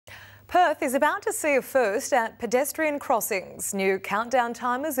Perth is about to see a first at pedestrian crossings. New countdown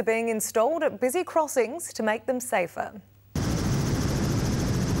timers are being installed at busy crossings to make them safer.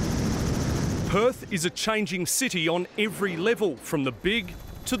 Perth is a changing city on every level, from the big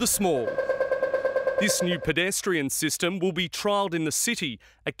to the small. This new pedestrian system will be trialled in the city,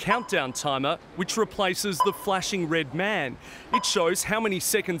 a countdown timer which replaces the flashing red man. It shows how many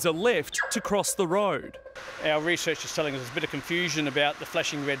seconds are left to cross the road. Our research is telling us there's a bit of confusion about the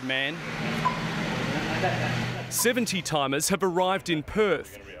flashing red man. 70 timers have arrived in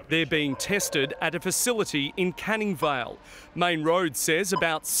Perth. They're being tested at a facility in Canning Vale. Main Road says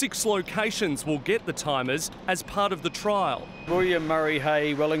about 6 locations will get the timers as part of the trial. William, Murray,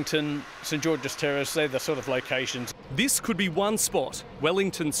 Hay, Wellington, St George's Terrace, they're the sort of locations. This could be one spot,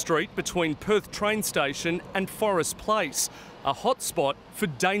 Wellington Street between Perth train station and Forest Place, a hot spot for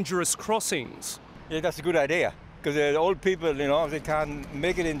dangerous crossings. Yeah, that's a good idea, because the old people, they can't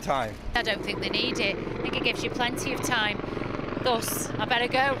make it in time. I don't think they need it. I think it gives you plenty of time. Thus, I better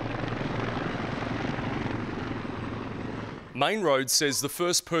go. Main Road says the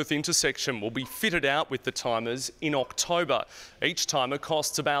first Perth intersection will be fitted out with the timers in October. Each timer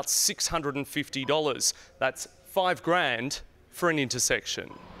costs about $650. That's $5,000 for an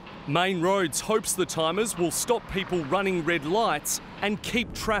intersection. Main Roads hopes the timers will stop people running red lights and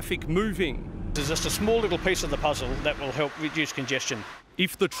keep traffic moving. There's just a small little piece of the puzzle that will help reduce congestion.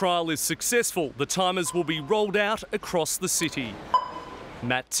 If the trial is successful, the timers will be rolled out across the city.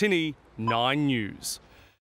 Matt Tinney, 9 News.